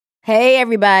Hey,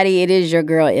 everybody, it is your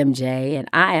girl MJ, and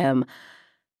I am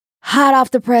hot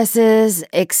off the presses,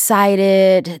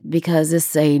 excited because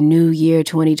it's a new year,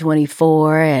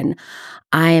 2024, and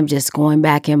I am just going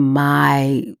back in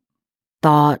my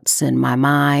thoughts and my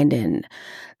mind and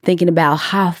thinking about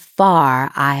how far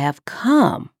I have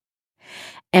come.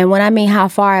 And when I mean how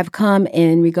far I've come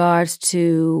in regards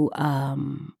to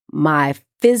my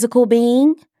physical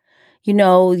being,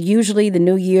 usually the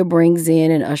new year brings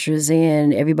in and ushers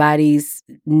in everybody's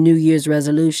New Year's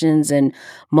resolutions. And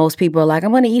most people are like, I'm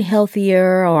going to eat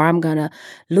healthier, or I'm going to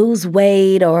lose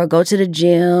weight, or go to the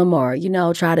gym, or,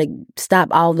 try to stop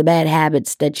all the bad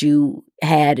habits that you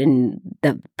had in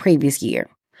the previous year.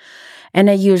 And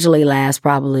they usually last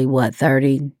probably,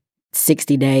 30,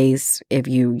 60 days if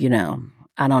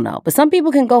I don't know. But some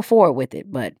people can go forward with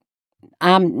it, but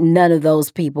I'm none of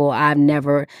those people. I've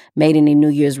never made any New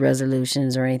Year's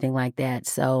resolutions or anything like that.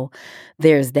 So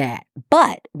there's that.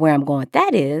 But where I'm going with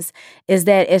that is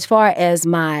that as far as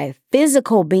my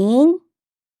physical being,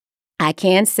 I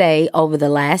can say over the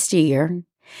last year,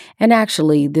 and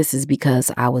actually this is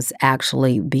because I was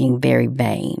actually being very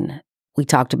vain. We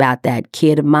talked about that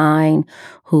kid of mine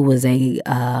who was a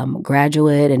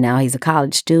graduate and now he's a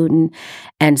college student.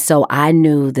 And so I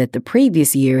knew that the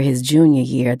previous year, his junior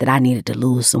year, that I needed to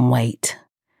lose some weight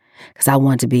because I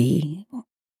wanted to be,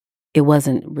 it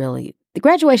wasn't really, the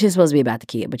graduation is supposed to be about the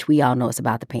kid, but we all know it's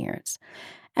about the parents.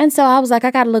 And so I was like,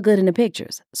 I got to look good in the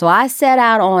pictures. So I set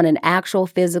out on an actual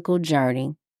physical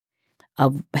journey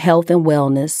of health and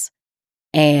wellness.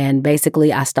 And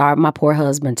basically, I starved my poor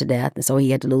husband to death, and so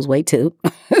he had to lose weight too.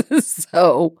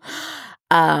 So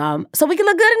we can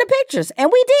look good in the pictures,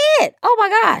 and we did. Oh my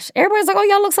gosh! Everybody's like, "Oh,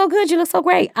 y'all look so good. You look so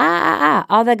great."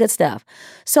 All that good stuff.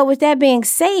 So with that being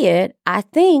said, I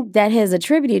think that has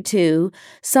attributed to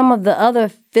some of the other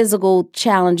physical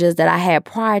challenges that I had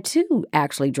prior to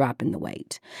actually dropping the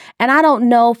weight. And I don't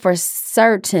know for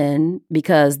certain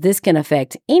because this can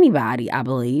affect anybody, I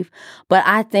believe. But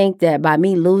I think that by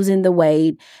me losing the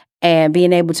weight and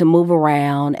being able to move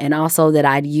around, and also that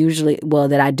I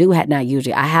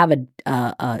have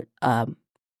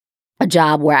a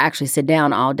job where I actually sit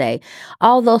down all day.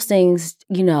 All those things,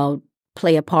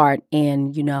 play a part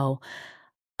in,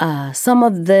 some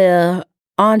of the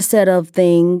onset of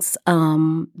things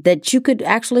that you could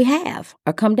actually have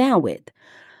or come down with.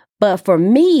 But for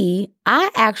me, I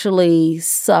actually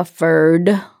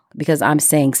suffered, because I'm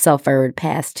saying suffered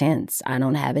past tense. I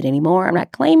don't have it anymore. I'm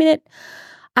not claiming it.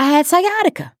 I had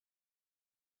sciatica.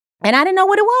 And I didn't know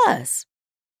what it was.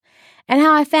 And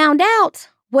how I found out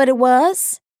what it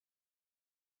was,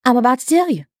 I'm about to tell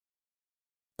you.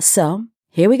 So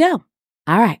here we go.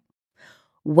 All right.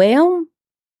 Well,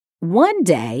 one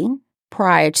day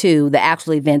prior to the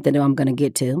actual event that I'm going to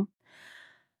get to,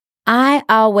 I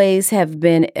always have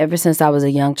been, ever since I was a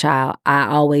young child, I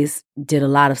always did a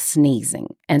lot of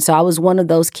sneezing. And so I was one of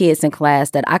those kids in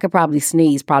class that I could probably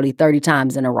sneeze 30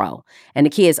 times in a row. And the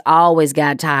kids always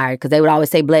got tired because they would always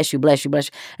say, bless you, bless you, bless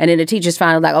you. And then the teachers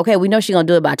finally like, okay, we know she's going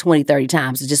to do it about 20, 30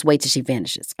 times. So just wait till she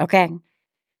finishes. Okay.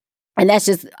 And that's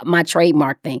just my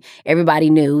trademark thing.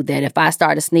 Everybody knew that if I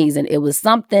started sneezing, it was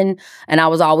something, and I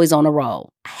was always on a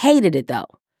roll. I hated it though.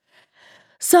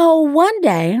 So one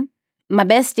day, my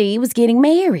bestie was getting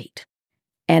married,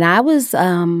 and I was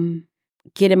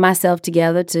getting myself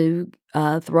together to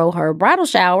throw her bridal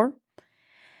shower,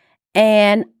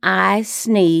 and I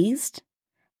sneezed,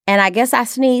 and I guess I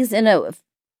sneezed in a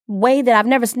way that I've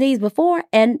never sneezed before,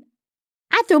 and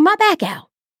I threw my back out.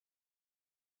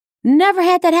 Never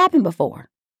had that happen before.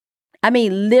 I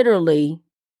mean, literally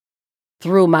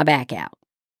threw my back out.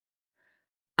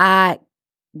 I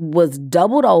was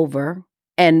doubled over.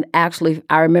 And actually,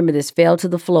 I remember this, fell to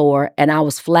the floor, and I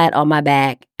was flat on my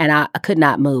back, and I could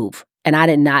not move. And I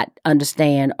did not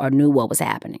understand or knew what was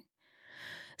happening.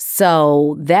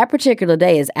 So that particular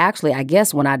day is actually, I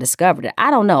guess, when I discovered it. I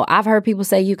don't know. I've heard people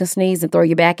say you can sneeze and throw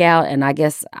your back out, and I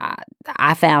guess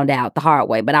I found out the hard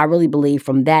way. But I really believe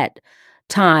from that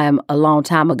time, a long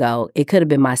time ago, it could have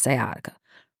been my sciatica.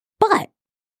 But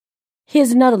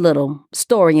here's another little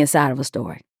story inside of a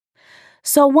story.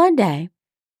 So one day,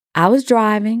 I was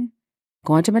driving,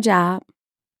 going to my job,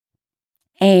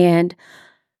 and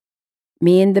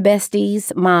me and the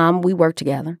bestie's mom, we worked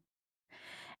together,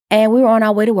 and we were on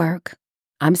our way to work.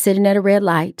 I'm sitting at a red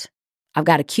light. I've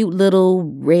got a cute little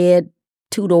red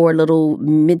two-door little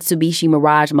Mitsubishi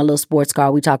Mirage, my little sports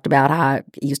car. We talked about how I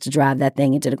used to drive that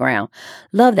thing into the ground.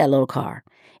 Love that little car.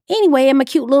 Anyway, in my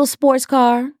cute little sports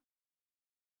car,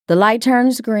 the light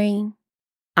turns green.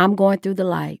 I'm going through the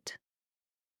light.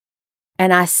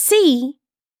 And I see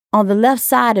on the left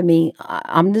side of me,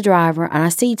 I'm the driver, and I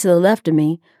see to the left of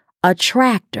me a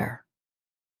tractor.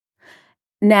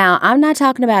 Now, I'm not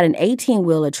talking about an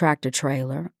 18-wheeler tractor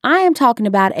trailer. I am talking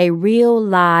about a real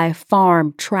live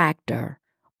farm tractor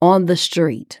on the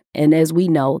street. And as we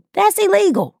know, that's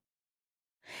illegal.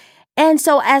 And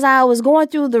so as I was going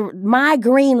through my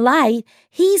green light,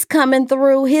 he's coming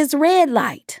through his red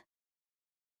light.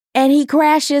 And he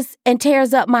crashes and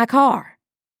tears up my car.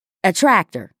 A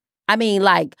tractor. I mean,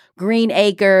 like Green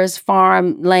Acres,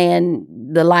 farmland,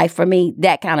 the life for me,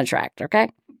 that kind of tractor, okay?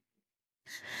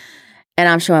 And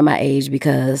I'm showing my age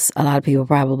because a lot of people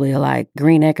probably are like,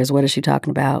 Green Acres, what is she talking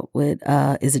about? With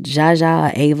is it Jaja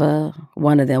or Ava?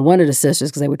 One of them, one of the sisters,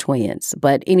 because they were twins.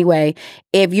 But anyway,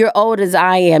 if you're old as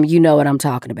I am, you know what I'm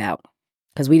talking about.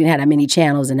 Because we didn't have that many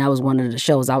channels, and that was one of the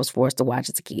shows I was forced to watch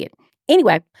as a kid.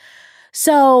 Anyway,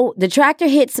 so the tractor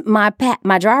hits my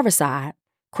driver's side,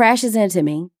 crashes into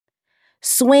me,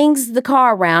 swings the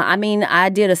car around. I mean, I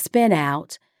did a spin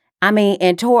out.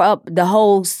 And tore up the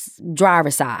whole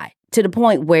driver's side to the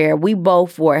point where we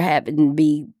both were having to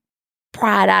be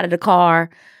pried out of the car,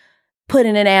 put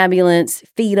in an ambulance,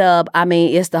 feet up.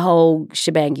 It's the whole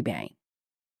shebangy bang.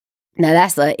 Now,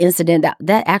 that's an incident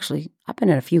that actually, I've been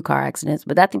in a few car accidents,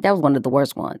 but I think that was one of the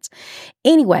worst ones.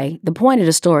 Anyway, the point of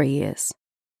the story is,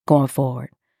 going forward,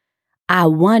 I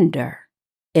wonder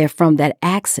if from that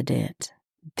accident,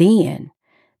 then,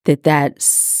 that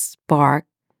sparked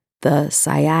the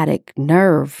sciatic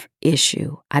nerve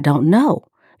issue. I don't know,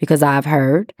 because I've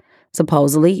heard,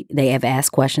 supposedly, they have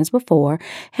asked questions before.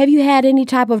 Have you had any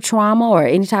type of trauma or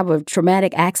any type of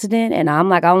traumatic accident? And I'm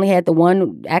like, I only had the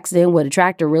one accident where the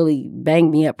tractor really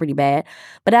banged me up pretty bad.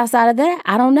 But outside of that,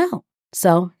 I don't know.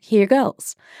 So here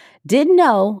goes. Didn't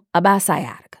know about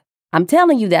sciatica. I'm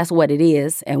telling you that's what it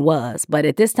is and was. But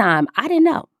at this time, I didn't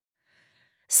know.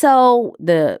 So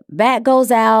the bat goes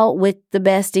out with the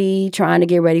bestie trying to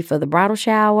get ready for the bridal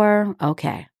shower.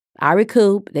 Okay. I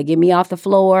recoup. They get me off the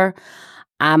floor.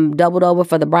 I'm doubled over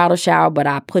for the bridal shower, but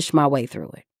I push my way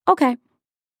through it. Okay.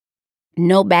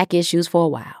 No back issues for a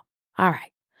while. All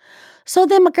right. So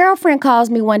then my girlfriend calls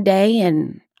me one day,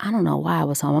 and I don't know why I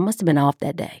was home. I must have been off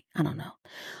that day. I don't know.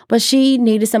 But she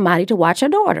needed somebody to watch her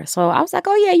daughter. So I was like,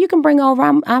 oh, yeah, you can bring over.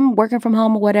 I'm working from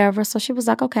home or whatever. So she was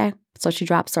like, okay. So she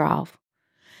drops her off.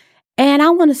 And I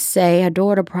want to say her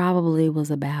daughter probably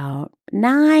was about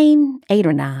 8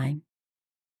 or 9,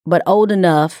 but old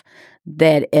enough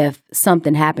that if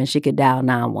something happened, she could dial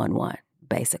 911,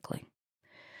 basically.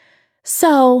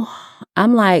 So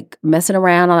I'm like messing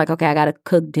around. I'm like, okay, I got to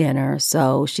cook dinner.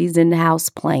 So she's in the house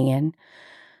playing.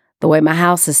 The way my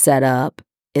house is set up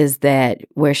is that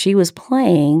where she was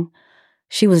playing,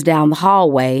 she was down the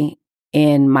hallway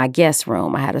in my guest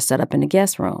room. I had her set up in the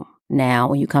guest room. Now,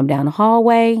 when you come down the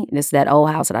hallway, this is that old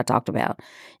house that I talked about.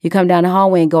 You come down the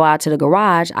hallway and go out to the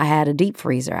garage. I had a deep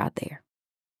freezer out there.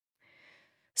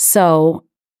 So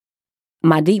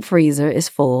my deep freezer is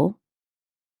full.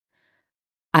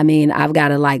 I've got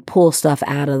to pull stuff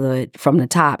out of from the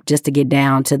top just to get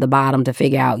down to the bottom to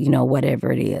figure out, whatever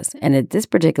it is. And at this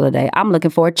particular day, I'm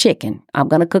looking for a chicken. I'm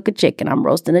going to cook a chicken. I'm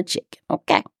roasting a chicken.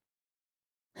 Okay.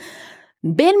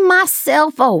 Bend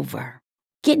myself over.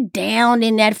 Get down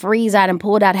in that freezer. I done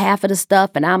pulled out half of the stuff,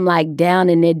 and I'm down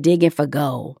in there digging for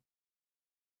gold.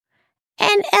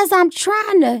 And as I'm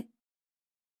trying to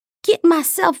get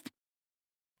myself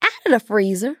out of the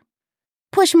freezer,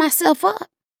 push myself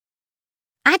up,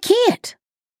 I can't.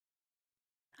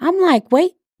 I'm like,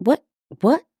 wait, what?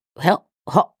 Help,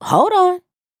 hold on.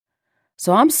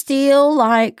 So I'm still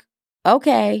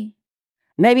okay.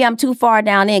 Maybe I'm too far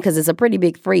down in because it's a pretty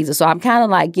big freezer. So I'm kind of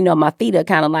my feet are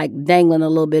kind of dangling a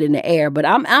little bit in the air. But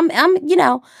I'm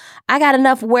I got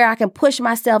enough where I can push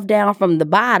myself down from the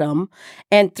bottom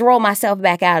and throw myself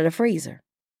back out of the freezer.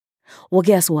 Well,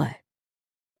 guess what?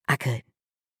 I couldn't.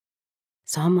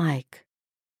 So I'm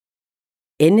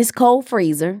in this cold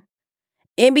freezer,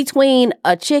 in between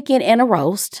a chicken and a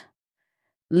roast,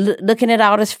 looking at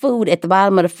all this food at the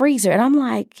bottom of the freezer. And I'm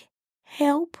like,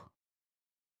 help.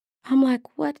 I'm like,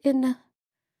 what in the?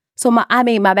 So my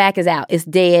back is out. It's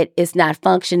dead. It's not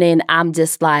functioning. I'm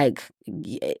just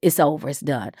it's over. It's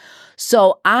done.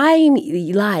 So I'm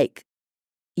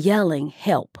yelling,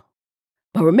 help.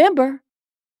 But remember,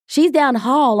 she's down the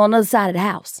hall on the other side of the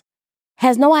house.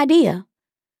 Has no idea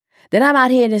that I'm out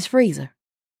here in this freezer,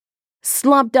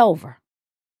 slumped over.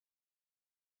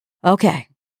 Okay.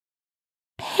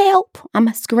 Help.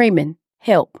 I'm screaming,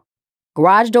 help.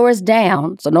 Garage door is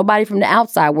down, so nobody from the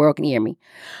outside world can hear me.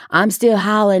 I'm still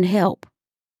hollering help.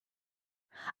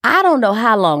 I don't know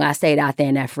how long I stayed out there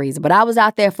in that freezer, but I was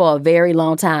out there for a very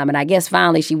long time. And I guess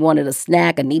finally she wanted a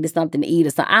snack or needed something to eat or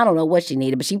something. I don't know what she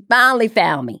needed, but she finally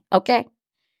found me, okay?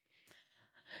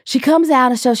 She comes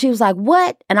out and so she was like,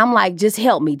 what? And I'm like, just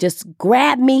help me. Just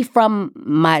grab me from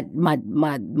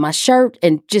my shirt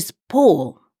and just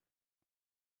pull.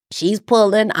 She's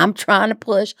pulling. I'm trying to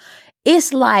push.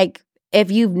 It's like,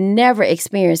 if you've never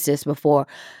experienced this before,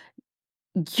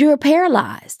 you're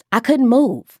paralyzed. I couldn't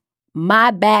move.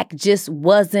 My back just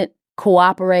wasn't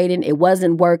cooperating. It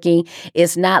wasn't working.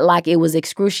 It's not like it was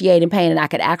excruciating pain and I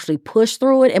could actually push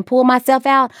through it and pull myself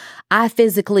out. I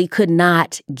physically could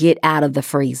not get out of the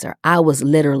freezer. I was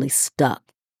literally stuck,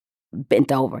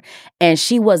 bent over. And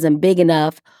she wasn't big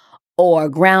enough or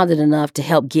grounded enough to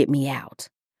help get me out.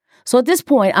 So at this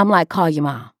point, I'm like, call your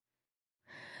mom.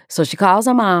 So she calls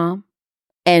her mom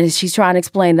and she's trying to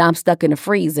explain that I'm stuck in the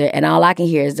freezer. And all I can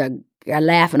hear is they're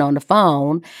laughing on the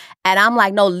phone. And I'm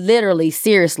like, no, literally,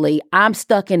 seriously, I'm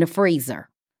stuck in the freezer.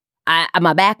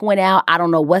 My back went out. I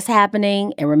don't know what's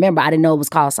happening. And remember, I didn't know it was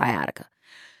called sciatica.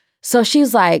 So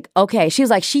she's like, okay. She was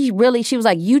like,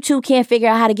 you two can't figure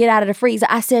out how to get out of the freezer.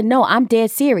 I said, no, I'm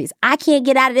dead serious. I can't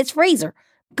get out of this freezer.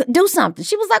 Do something.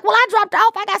 She was like, well, I dropped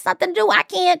off. I got something to do. I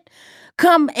can't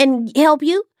come and help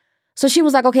you. So she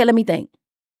was like, okay, let me think.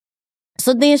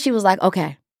 So then she was like,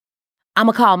 okay, I'm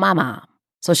going to call my mom.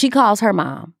 So she calls her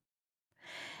mom.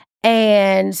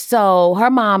 And so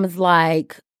her mom is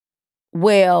like,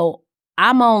 well,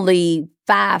 I'm only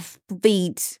 5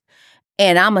 feet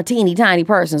and I'm a teeny tiny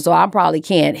person, so I probably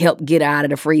can't help get out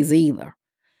of the freezer either.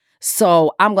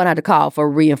 So I'm going to have to call for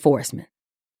reinforcement.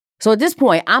 So at this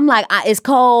point, I'm like, it's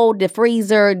cold, the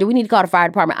freezer. Do we need to call the fire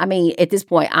department? I mean, at this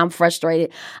point, I'm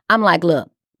frustrated. I'm like, look,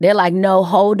 they're like, no,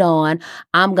 hold on.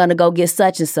 I'm going to go get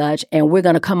such and such, and we're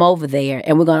going to come over there,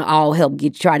 and we're going to all help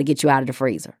try to get you out of the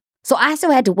freezer. So I still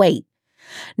had to wait.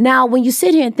 Now, when you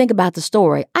sit here and think about the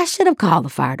story, I should have called the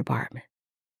fire department.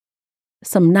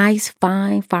 Some nice,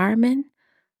 fine firemen.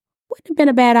 Wouldn't have been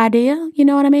a bad idea, you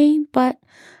know what I mean? But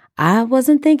I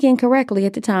wasn't thinking correctly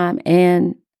at the time,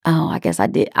 and I guess I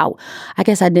did. I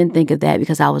guess I didn't think of that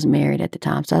because I was married at the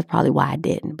time. So that's probably why I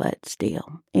didn't. But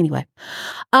still, anyway,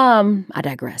 I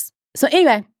digress. So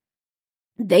anyway,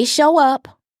 they show up.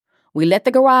 We let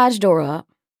the garage door up.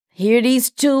 Here these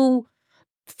 2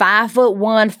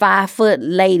 5'1", 5 foot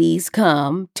ladies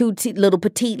come, 2 little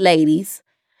petite ladies,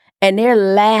 and they're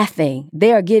laughing.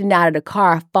 They're getting out of the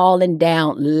car, falling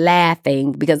down,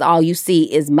 laughing because all you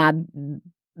see is my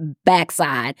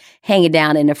backside hanging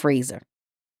down in the freezer.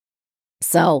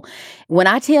 So when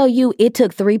I tell you it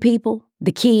took 3 people,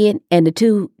 the kid and the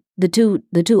two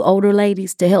older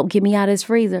ladies to help get me out of this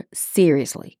freezer,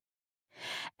 seriously.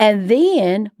 And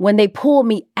then when they pulled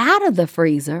me out of the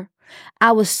freezer,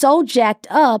 I was so jacked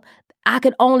up, I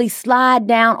could only slide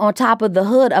down on top of the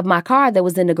hood of my car that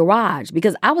was in the garage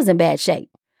because I was in bad shape.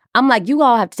 I'm like, you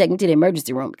all have to take me to the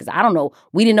emergency room because I don't know.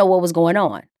 We didn't know what was going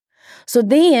on. So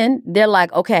then they're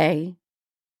like, okay,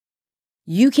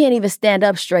 you can't even stand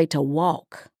up straight to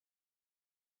walk.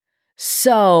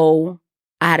 So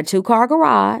I had a 2-car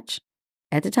garage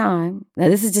at the time. Now,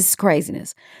 this is just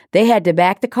craziness. They had to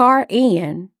back the car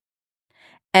in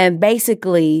and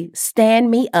basically stand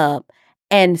me up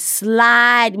and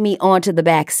slide me onto the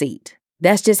back seat.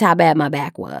 That's just how bad my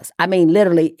back was. I mean,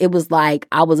 literally, it was like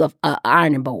I was a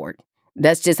ironing board.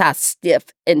 That's just how stiff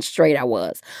and straight I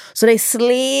was. So they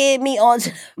slid me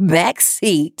onto the back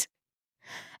seat.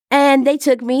 And they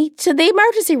took me to the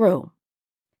emergency room.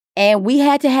 And we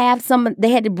had to have they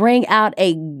had to bring out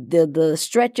the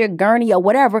stretcher, gurney, or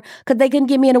whatever, because they couldn't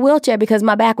get me in a wheelchair because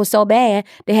my back was so bad.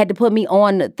 They had to put me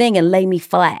on the thing and lay me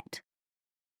flat.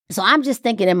 So I'm just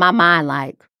thinking in my mind,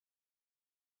 like,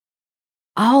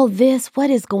 all this, what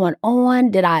is going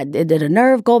on? Did a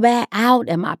nerve go back out?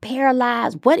 Am I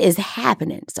paralyzed? What is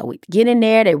happening? So we get in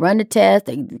there, they run the test,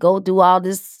 they go through all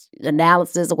this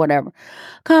analysis or whatever.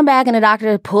 Come back and the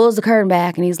doctor pulls the curtain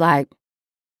back and he's like,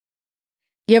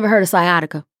 you ever heard of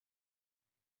sciatica?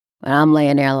 And I'm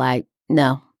laying there like,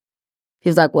 no. He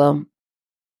was like, well,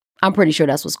 I'm pretty sure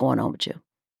that's what's going on with you.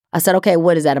 I said, okay,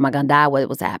 what is that? Am I going to die? What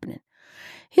was happening?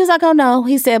 He was like, oh, no.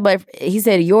 He said,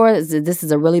 this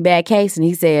is a really bad case. And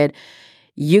he said,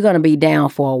 you're going to be down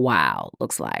for a while,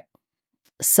 looks like.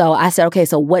 So I said, okay,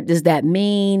 so what does that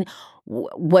mean?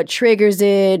 What triggers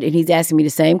it? And he's asking me the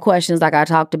same questions like I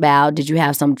talked about. Did you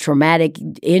have some traumatic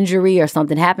injury or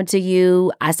something happen to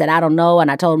you? I said, I don't know.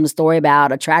 And I told him the story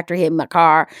about a tractor hitting my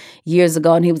car years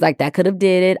ago. And he was like, that could have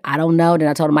did it. I don't know. Then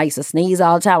I told him I used to sneeze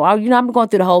all the time. Oh, I'm going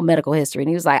through the whole medical history. And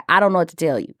he was like, I don't know what to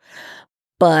tell you.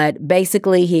 But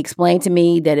basically, he explained to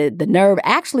me that the nerve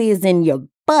actually is in your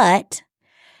butt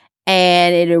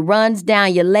and it runs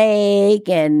down your leg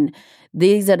and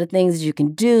These are the things that you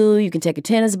can do. You can take a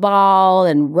tennis ball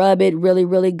and rub it really,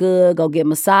 really good. Go get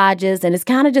massages. And it's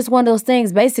kind of just one of those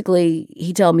things. Basically,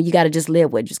 he told me you got to just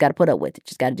live with it. Just got to put up with it.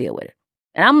 Just got to deal with it.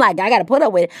 And I'm like, I got to put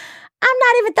up with it. I'm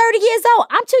not even 30 years old.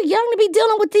 I'm too young to be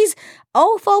dealing with these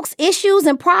old folks' issues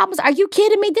and problems. Are you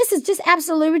kidding me? This is just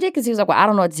absolutely ridiculous. He was like, well, I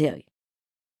don't know what to tell you.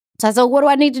 So I said, what do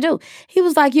I need to do? He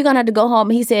was like, you're going to have to go home.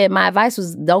 He said, my advice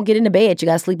was don't get into bed. You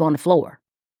got to sleep on the floor.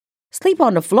 Sleep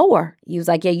on the floor? He was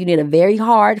like, yeah, you need a very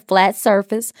hard, flat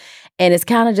surface. And it's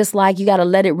kind of just like you got to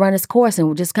let it run its course,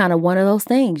 and just kind of one of those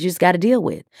things you just got to deal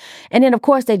with. And then, of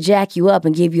course, they jack you up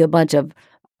and give you a bunch of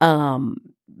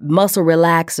muscle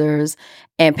relaxers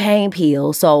and pain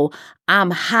pills. So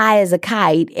I'm high as a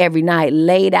kite every night,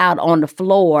 laid out on the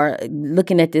floor,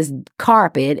 looking at this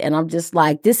carpet. And I'm just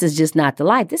like, this is just not the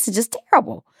life. This is just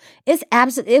terrible.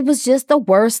 It was just the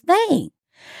worst thing.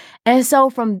 And so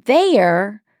from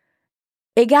there,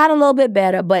 it got a little bit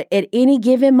better, but at any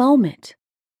given moment,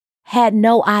 had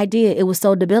no idea it was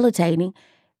so debilitating.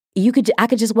 I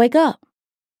could just wake up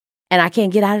and I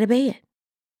can't get out of the bed.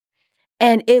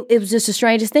 And it was just the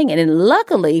strangest thing. And then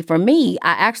luckily for me,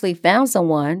 I actually found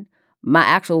someone,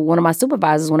 one of my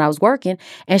supervisors when I was working,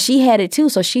 and she had it too.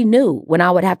 So she knew when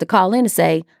I would have to call in and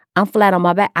say, I'm flat on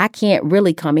my back. I can't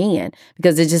really come in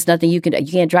because there's just nothing you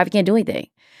can't drive, you can't do anything.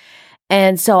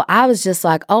 And so I was just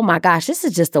like, oh my gosh, this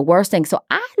is just the worst thing. So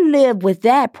I lived with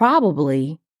that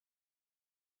probably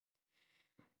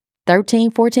 13,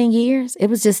 14 years. It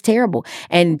was just terrible.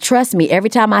 And trust me,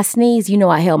 every time I sneezed,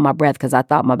 I held my breath because I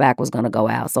thought my back was going to go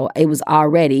out. So it was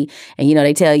already, and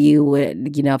they tell you,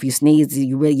 if you sneeze,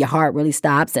 your heart really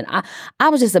stops. And I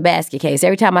was just a basket case.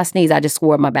 Every time I sneezed, I just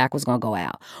swore my back was going to go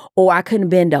out. Or I couldn't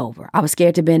bend over. I was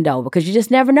scared to bend over because you just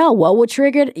never know what would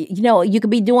trigger it. You could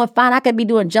be doing fine. I could be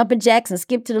doing jumping jacks and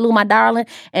skip to the loo, my darling.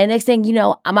 And next thing you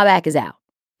know, my back is out.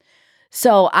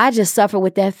 So I just suffered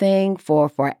with that thing for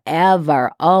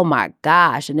forever. Oh my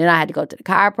gosh. And then I had to go to the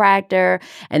chiropractor.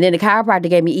 And then the chiropractor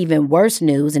gave me even worse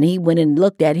news. And he went and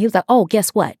looked at it. He was like, oh,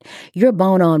 guess what? You're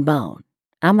bone on bone.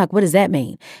 I'm like, what does that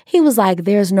mean? He was like,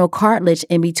 there's no cartilage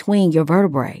in between your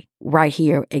vertebrae right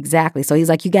here. Exactly. So he's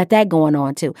like, you got that going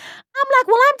on too. I'm like,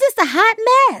 well, I'm just a hot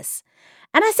mess.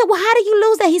 And I said, well, how do you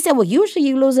lose that? He said, well, usually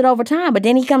you lose it over time. But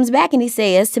then he comes back and he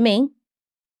says to me,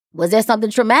 was there something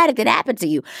traumatic that happened to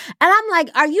you? And I'm like,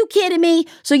 are you kidding me?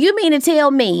 So you mean to tell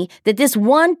me that this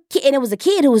one kid, and it was a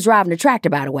kid who was driving the tractor,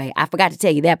 by the way. I forgot to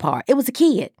tell you that part. It was a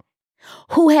kid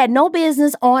who had no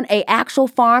business on an actual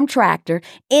farm tractor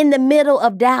in the middle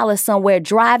of Dallas somewhere,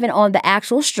 driving on the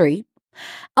actual street.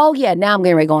 Oh yeah, now I'm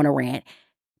getting ready to go on a rant.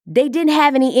 They didn't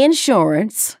have any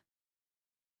insurance,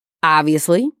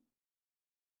 obviously.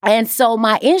 And so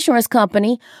my insurance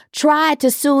company tried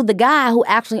to sue the guy who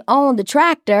actually owned the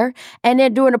tractor. And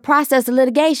then during the process of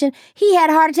litigation, he had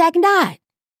a heart attack and died.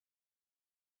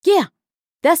 Yeah,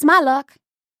 that's my luck.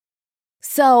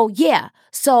 So, yeah.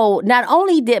 So not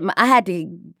only did I had to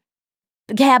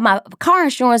have my car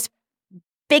insurance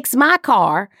fix my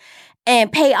car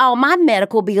and pay all my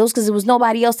medical bills because there was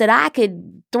nobody else that I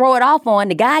could throw it off on.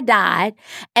 The guy died.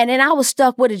 And then I was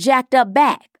stuck with a jacked up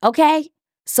back. Okay.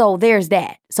 So there's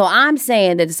that. So I'm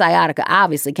saying that the sciatica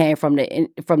obviously came from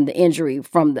the injury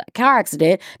from the car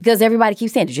accident because everybody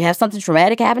keeps saying, did you have something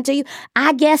traumatic happen to you?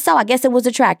 I guess so. I guess it was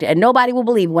a tractor. And nobody will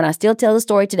believe when I still tell the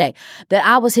story today that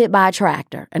I was hit by a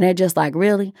tractor. And they're just like,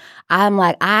 really? I'm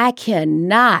like, I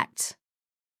cannot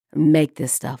make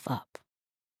this stuff up.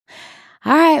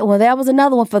 All right, well, that was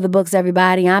another one for the books,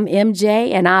 everybody. I'm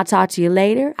MJ, and I'll talk to you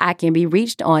later. I can be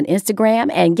reached on Instagram.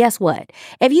 And guess what?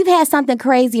 If you've had something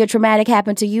crazy or traumatic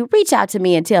happen to you, reach out to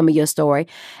me and tell me your story.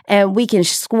 And we can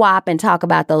swap and talk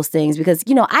about those things because,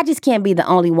 I just can't be the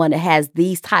only one that has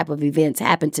these type of events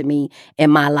happen to me in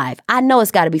my life. I know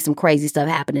it's got to be some crazy stuff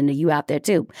happening to you out there,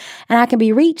 too. And I can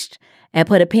be reached and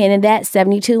put a pin in that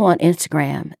 72 on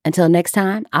Instagram. Until next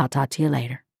time, I'll talk to you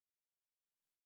later.